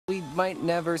might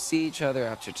never see each other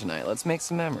after tonight. Let's make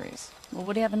some memories. Well,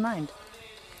 what do you have in mind?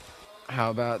 How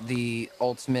about the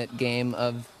ultimate game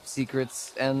of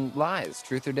secrets and lies,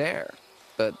 truth or dare,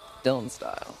 but Dylan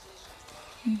style?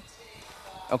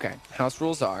 Okay, house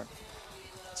rules are,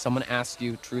 someone asks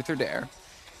you truth or dare,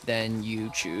 then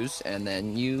you choose, and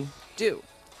then you do.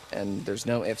 And there's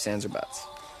no ifs, ands, or buts.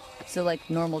 So, like,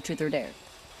 normal truth or dare.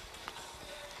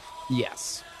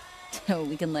 Yes. So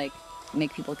we can, like,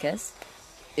 make people kiss?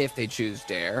 If they choose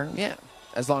dare, yeah.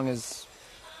 As long as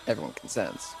everyone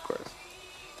consents, of course.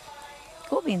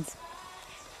 Cool beans.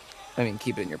 I mean,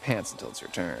 keep it in your pants until it's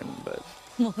your turn, but...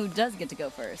 Well, who does get to go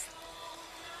first?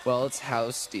 Well, it's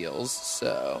house deals,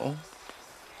 so...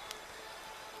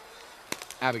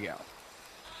 Abigail.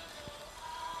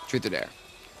 Truth or dare?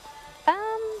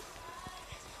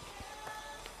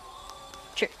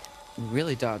 Truth. You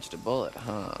really dodged a bullet,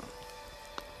 huh?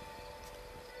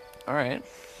 All right,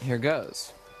 here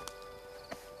goes.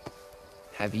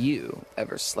 Have you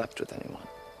ever slept with anyone?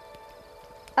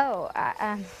 Oh,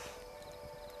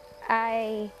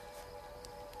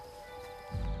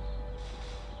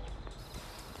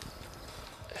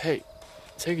 Hey,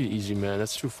 take it easy, man.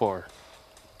 That's too far.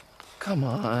 Come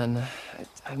on,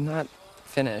 I'm not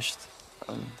finished.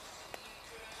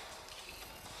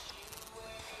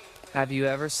 Have you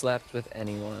ever slept with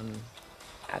anyone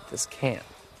at this camp?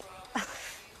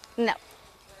 No.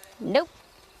 Nope.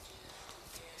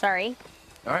 Sorry.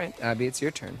 All right, Abby, it's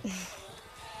your turn.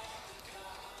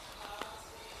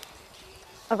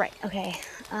 All right, okay.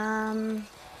 Abby,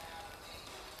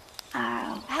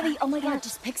 oh my god,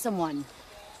 just pick someone.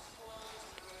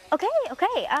 Okay.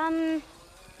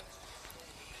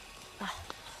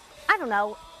 I don't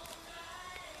know.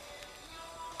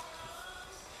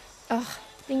 Ugh,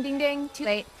 ding, ding, ding. Too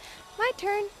late. My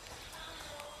turn.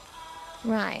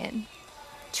 Ryan,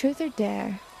 truth or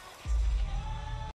dare?